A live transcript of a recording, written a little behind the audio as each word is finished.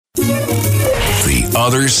The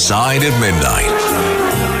Other Side of Midnight.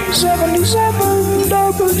 77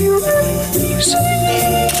 WABC.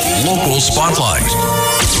 Local Spotlight.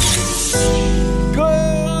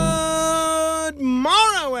 Good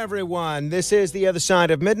morrow, everyone. This is The Other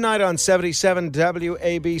Side of Midnight on 77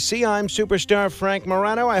 WABC. I'm superstar Frank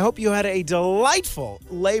Morano. I hope you had a delightful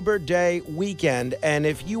Labor Day weekend. And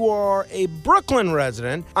if you are a Brooklyn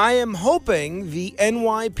resident, I am hoping the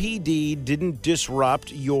NYPD didn't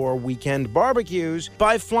disrupt your weekend barbecues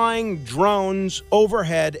by flying drones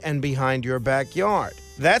overhead and behind your backyard.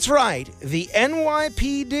 That's right. The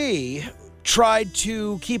NYPD tried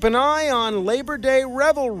to keep an eye on Labor Day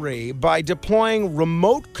revelry by deploying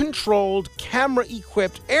remote-controlled,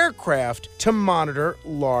 camera-equipped aircraft to monitor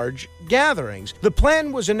large gatherings. The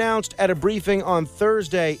plan was announced at a briefing on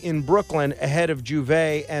Thursday in Brooklyn ahead of Juve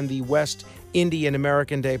and the West Indian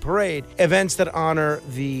American Day Parade, events that honor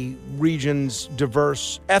the region's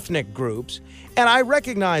diverse ethnic groups. And I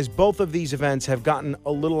recognize both of these events have gotten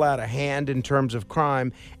a little out of hand in terms of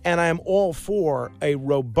crime, and I am all for a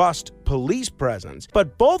robust police presence.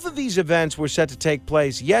 But both of these events were set to take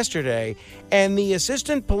place yesterday, and the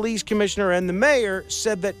assistant police commissioner and the mayor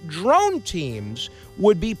said that drone teams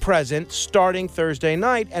would be present starting Thursday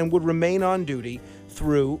night and would remain on duty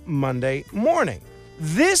through Monday morning.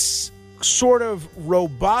 This sort of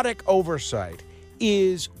robotic oversight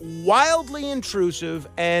is wildly intrusive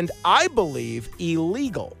and, I believe,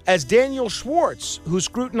 illegal. As Daniel Schwartz, who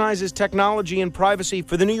scrutinizes technology and privacy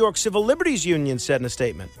for the New York Civil Liberties Union, said in a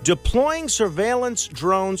statement, deploying surveillance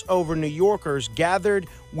drones over New Yorkers gathered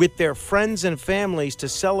with their friends and families to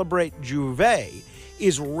celebrate Juve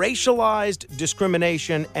is racialized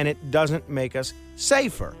discrimination, and it doesn't make us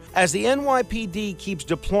safer. As the NYPD keeps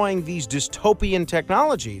deploying these dystopian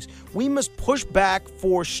technologies, we must push back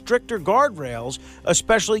for stricter guardrails,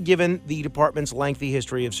 especially given the department's lengthy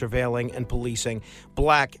history of surveilling and policing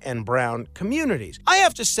black and brown communities. I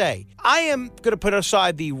have to say, I am going to put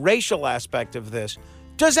aside the racial aspect of this.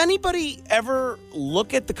 Does anybody ever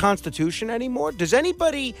look at the Constitution anymore? Does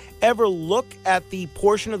anybody ever look at the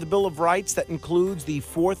portion of the Bill of Rights that includes the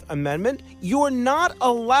Fourth Amendment? You're not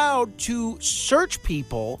allowed to search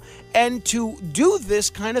people and to do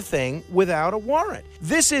this kind of thing without a warrant.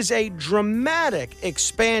 This is a dramatic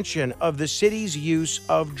expansion of the city's use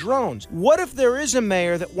of drones. What if there is a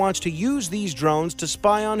mayor that wants to use these drones to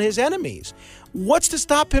spy on his enemies? What's to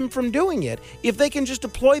stop him from doing it if they can just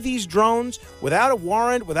deploy these drones without a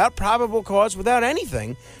warrant, without probable cause, without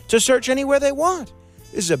anything, to search anywhere they want?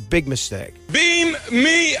 This is a big mistake. Beam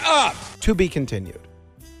me up! To be continued.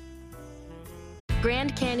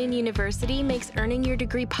 Grand Canyon University makes earning your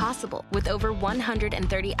degree possible with over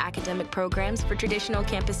 130 academic programs for traditional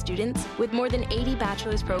campus students, with more than 80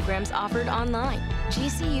 bachelor's programs offered online.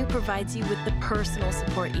 GCU provides you with the personal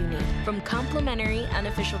support you need, from complimentary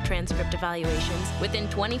unofficial transcript evaluations within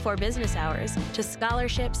 24 business hours to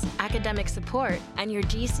scholarships, academic support, and your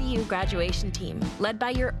GCU graduation team, led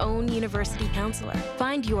by your own university counselor.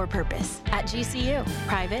 Find your purpose at GCU.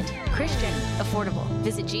 Private, Christian, affordable.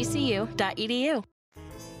 Visit gcu.edu.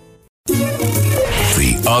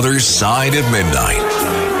 The Other Side of Midnight.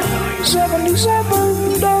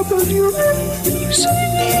 77 WABC.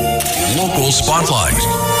 Local Spotlight.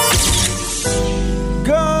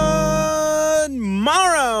 Good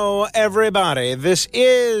morrow, everybody. This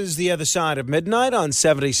is The Other Side of Midnight on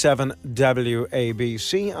 77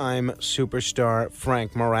 WABC. I'm superstar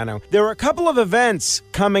Frank Morano. There are a couple of events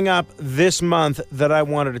coming up this month that I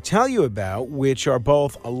wanted to tell you about, which are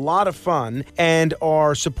both a lot of fun and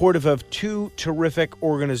are supportive of two terrific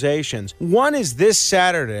organizations. One is this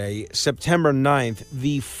Saturday, September 9th,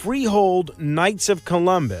 the Freehold Knights of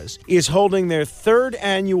Columbus is holding their third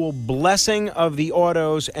annual Blessing of the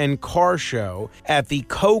Autos and Car Show at the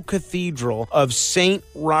Co-Cathedral of St.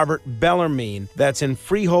 Robert Bellarmine. That's in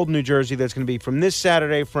Freehold, New Jersey. That's going to be from this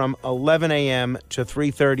Saturday from 11 a.m. to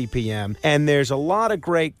 3:30 p.m. And there's a lot of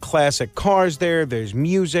great classic cars there. There's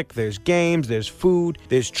music, there's games, there's food,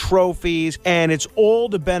 there's trophies, and it's all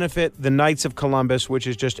to benefit the Knights of Columbus, which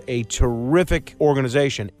is just a terrific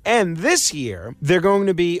organization. And this year, they're going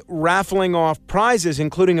to be raffling off prizes,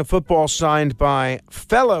 including a football signed by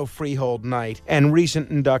fellow Freehold Knight and recent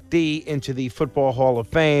inductee into the Football Hall of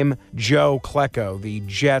Fame, Joe Klecko, the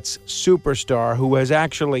Jets superstar, who has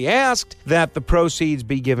actually asked that the proceeds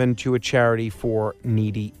be given to a charity for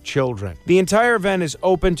needy children. The entire event is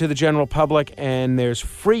open to the general public, and there's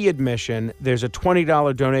free admission. There's a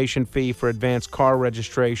 $20 donation fee for advanced car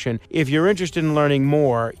registration. If you're interested in learning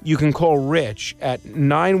more, you can call Rich at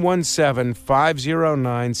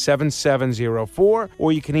 917-509-7704,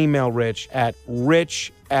 or you can email Rich at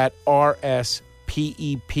rich@rsp.com.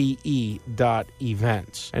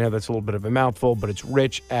 rspepe.events. I know that's a little bit of a mouthful, but it's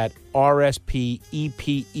Rich at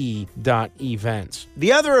rspepe.events.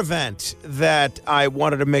 The other event that I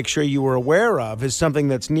wanted to make sure you were aware of is something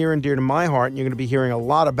that's near and dear to my heart, and you're going to be hearing a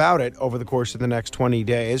lot about it over the course of the next 20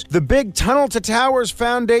 days. The big Tunnel to Towers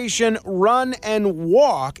Foundation Run and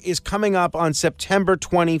Walk is coming up on September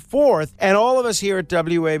 24th, and all of us here at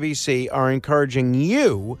WABC are encouraging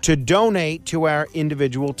you to donate to our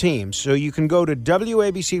individual teams. So you can go to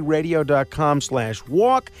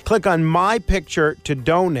wabcradio.com/walk, click on my picture to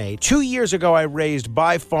donate. 2 years ago, I raised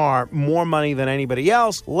by far more money than anybody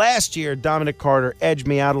else. Last year, Dominic Carter edged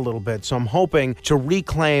me out a little bit, so I'm hoping to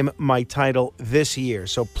reclaim my title this year.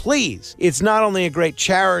 So please, it's not only a great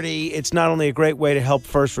charity, it's not only a great way to help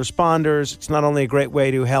first responders, it's not only a great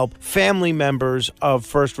way to help family members of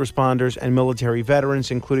first responders and military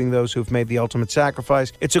veterans, including those who've made the ultimate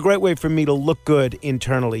sacrifice. It's a great way for me to look good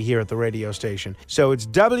internally here at the radio station. So it's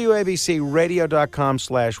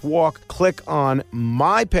wabcradio.com/walk. Click on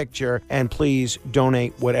my picture and please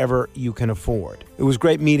donate whatever you can afford. It was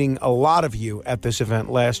great meeting a lot of you at this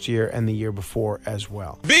event last year and the year before as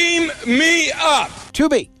well. Beam me up. To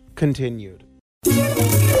be continued.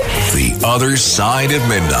 The Other Side of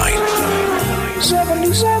Midnight.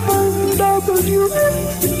 77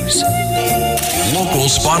 WABC. Local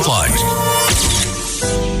Spotlight.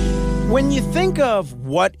 When you think of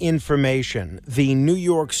what information the New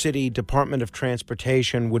York City Department of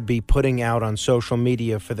Transportation would be putting out on social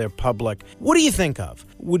media for their public, what do you think of?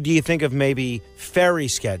 Do you think of maybe ferry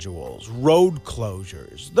schedules, road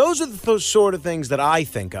closures? Those are the sort of things that I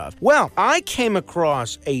think of. Well, I came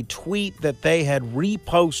across a tweet that they had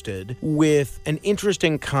reposted with an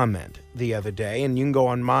interesting comment the other day, and you can go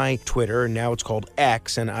on my Twitter, and now it's called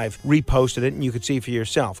X, and I've reposted it, and you can see for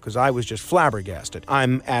yourself, because I was just flabbergasted.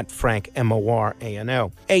 I'm at Frank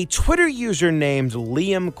MORANO. A Twitter user named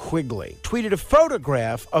Liam Quigley tweeted a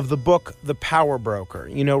photograph of the book The Power Broker,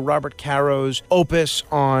 you know, Robert Caro's opus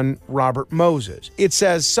on Robert Moses. It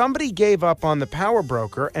says, somebody gave up on The Power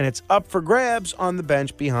Broker, and it's up for grabs on the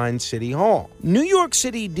bench behind City Hall. New York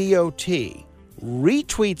City DOT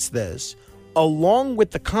retweets this, along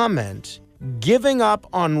with the comment, giving up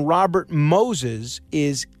on Robert Moses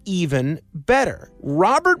is even better.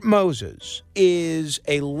 Robert Moses is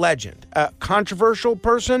a legend, a controversial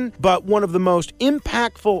person, but one of the most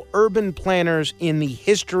impactful urban planners in the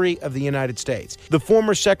history of the United States. The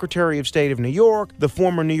former Secretary of State of New York, the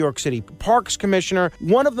former New York City Parks Commissioner,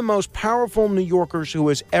 one of the most powerful New Yorkers who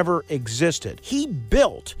has ever existed. He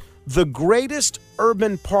built the greatest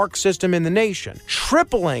urban park system in the nation,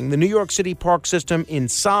 tripling the New York City park system in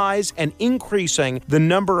size and increasing the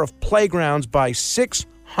number of playgrounds by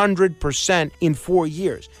 600% in 4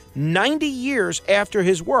 years. 90 years after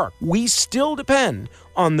his work, we still depend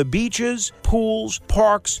on the beaches, pools,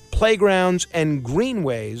 parks, playgrounds, and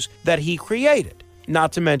greenways that he created.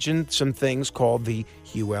 Not to mention some things called the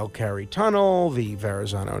Hugh L. Carey Tunnel, the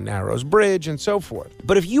Verrazano Narrows Bridge, and so forth.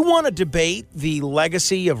 But if you want to debate the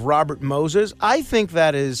legacy of Robert Moses, I think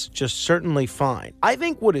that is just certainly fine. I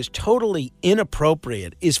think what is totally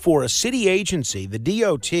inappropriate is for a city agency, the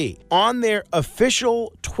DOT, on their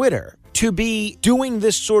official Twitter to be doing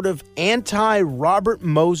this sort of anti-Robert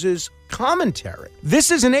Moses commentary.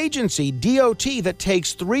 This is an agency, DOT, that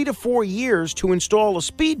takes 3 to 4 years to install a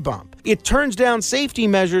speed bump. It turns down safety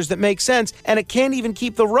measures that make sense, and it can't even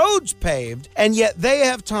keep the roads paved, and yet they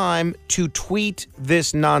have time to tweet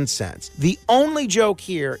this nonsense. The only joke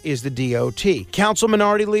here is the DOT. Council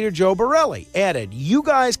Minority Leader Joe Borelli added, "You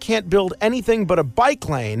guys can't build anything but a bike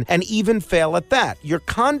lane and even fail at that. You're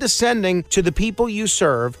condescending to the people you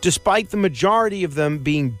serve, despite the majority of them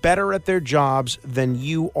being better at their jobs than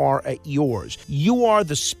you are at yours. You are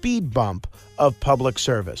the speed bump of public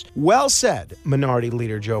service." Well said, Minority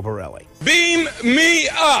Leader Joe Borelli. Beam me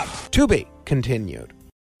up. To be continued.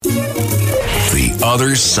 The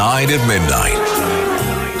Other Side of Midnight.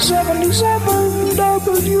 77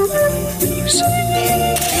 WABC.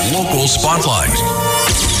 Local Spotlight.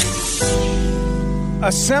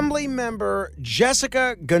 Assemblymember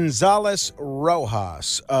Jessica Gonzalez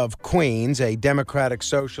Rojas of Queens, a Democratic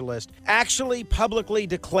socialist, actually publicly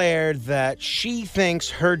declared that she thinks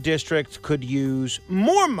her district could use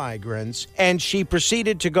more migrants, and she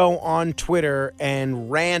proceeded to go on Twitter and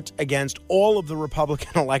rant against all of the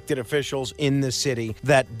Republican elected officials in the city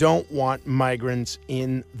that don't want migrants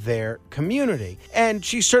in their community. And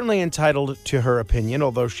she's certainly entitled to her opinion,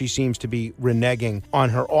 although she seems to be reneging on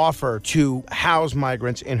her offer to house migrants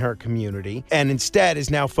in her community and instead is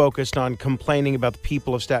now focused on complaining about the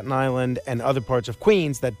people of Staten Island and other parts of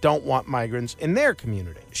Queens that don't want migrants in their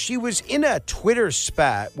community. She was in a Twitter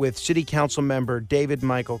spat with City Council member David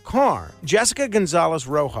Michael Carr. Jessica Gonzalez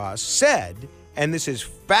Rojas said, and this is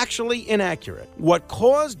factually inaccurate, what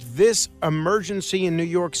caused this emergency in New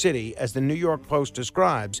York City, as the New York Post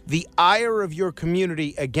describes, the ire of your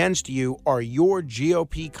community against you are your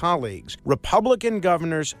GOP colleagues, Republican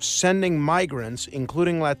governors sending migrants,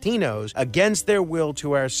 including Latinos, against their will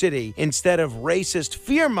to our city. Instead of racist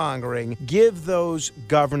fear-mongering, give those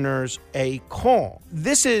governors a call.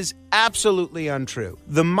 This is absolutely untrue.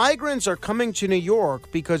 The migrants are coming to New York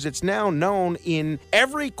because it's now known in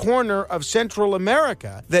every corner of Central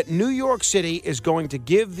America that New York City is going to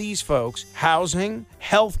give these folks housing,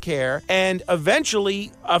 health care, and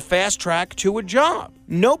eventually a fast track to a job.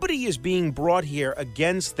 Nobody is being brought here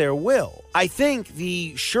against their will. I think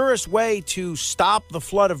the surest way to stop the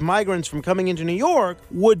flood of migrants from coming into New York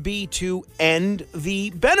would be to end the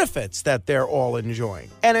benefits that they're all enjoying.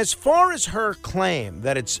 And as far as her claim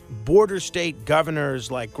that it's border state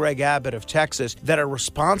governors like Greg Abbott of Texas that are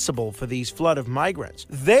responsible for these flood of migrants,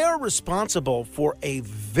 they are responsible for a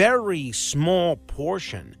very small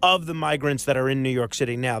portion of the migrants that are in New York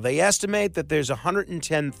City now. They estimate that there's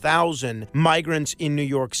 110,000 migrants in New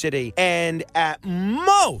York City, and at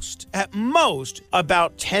most,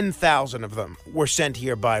 about 10,000 of them were sent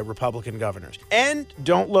here by Republican governors. And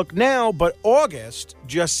don't look now, but August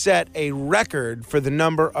just set a record for the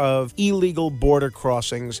number of illegal border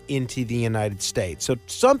crossings into the United States. So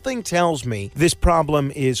something tells me this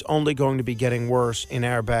problem is only going to be getting worse in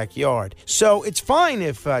our backyard. So it's fine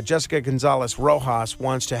if Jessica Gonzalez Rojas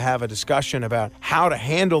wants to have a discussion about how to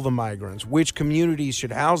handle the migrants, which communities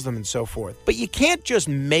should house them, and so forth. But you can't just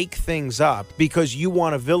make things up because you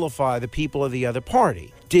want to vilify the people of the other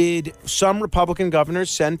party. Did some Republican governors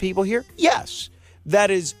send people here? Yes.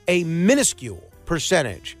 That is a minuscule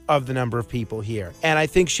percentage of the number of people here. And I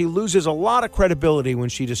think she loses a lot of credibility when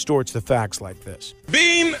she distorts the facts like this.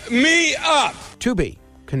 Beam me up! To be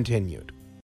continued.